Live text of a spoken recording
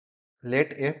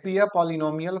Let f be a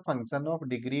polynomial function of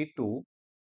degree 2.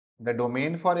 The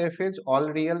domain for f is all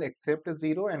real except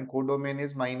 0 and codomain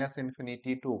is minus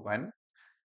infinity to 1.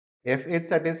 If it's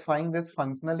satisfying this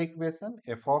functional equation,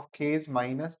 f of k is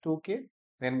minus 2k,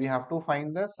 then we have to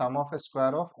find the sum of a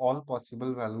square of all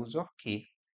possible values of k.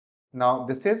 Now,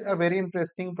 this is a very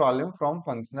interesting problem from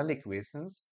functional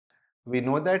equations. We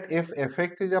know that if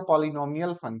fx is a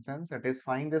polynomial function,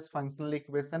 satisfying this functional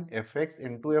equation fx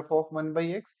into f of 1 by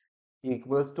x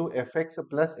equals to fx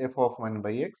plus f of 1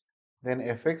 by x, then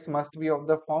fx must be of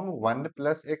the form 1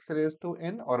 plus x raised to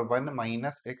n or 1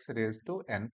 minus x raised to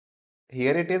n.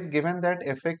 Here it is given that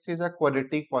fx is a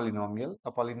quadratic polynomial,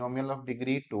 a polynomial of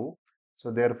degree 2.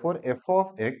 So therefore f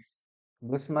of x,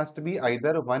 this must be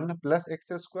either 1 plus x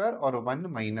square or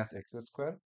 1 minus x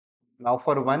square. Now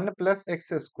for 1 plus x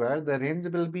square, the range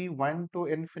will be 1 to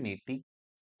infinity.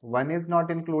 1 is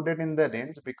not included in the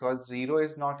range because 0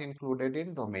 is not included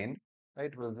in domain.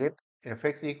 Right? We'll get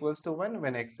fx equals to 1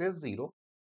 when x is 0.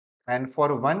 And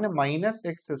for 1 minus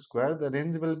x square, the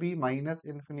range will be minus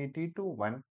infinity to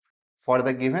 1. For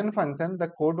the given function, the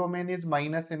codomain is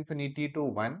minus infinity to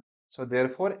 1. So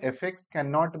therefore, fx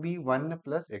cannot be 1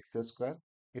 plus x square.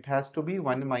 It has to be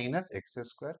 1 minus x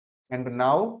square. And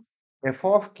now, f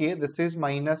of k, this is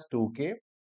minus 2k.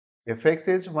 Fx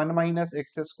is 1 minus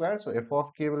x square. So f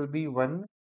of k will be 1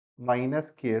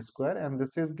 minus k square. And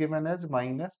this is given as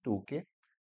minus 2k.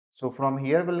 So from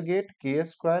here we'll get k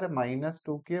square minus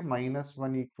 2k minus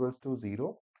 1 equals to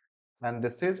 0. And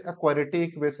this is a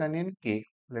quadratic equation in k.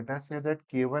 Let us say that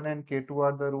k1 and k2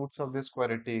 are the roots of this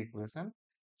quadratic equation.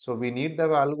 So we need the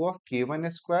value of k1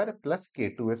 square plus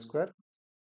k2 square.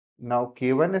 Now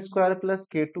k1 square plus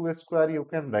k2 square you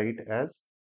can write as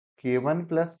k1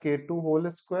 plus k2 whole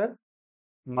square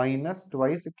minus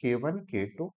twice k1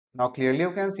 k2. Now clearly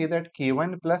you can see that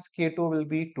k1 plus k2 will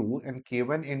be 2 and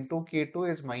k1 into k2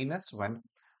 is minus 1.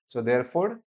 So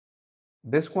therefore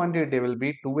this quantity will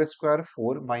be 2 square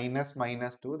 4 minus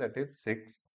minus 2, that is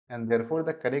 6, and therefore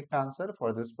the correct answer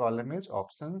for this problem is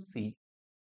option C.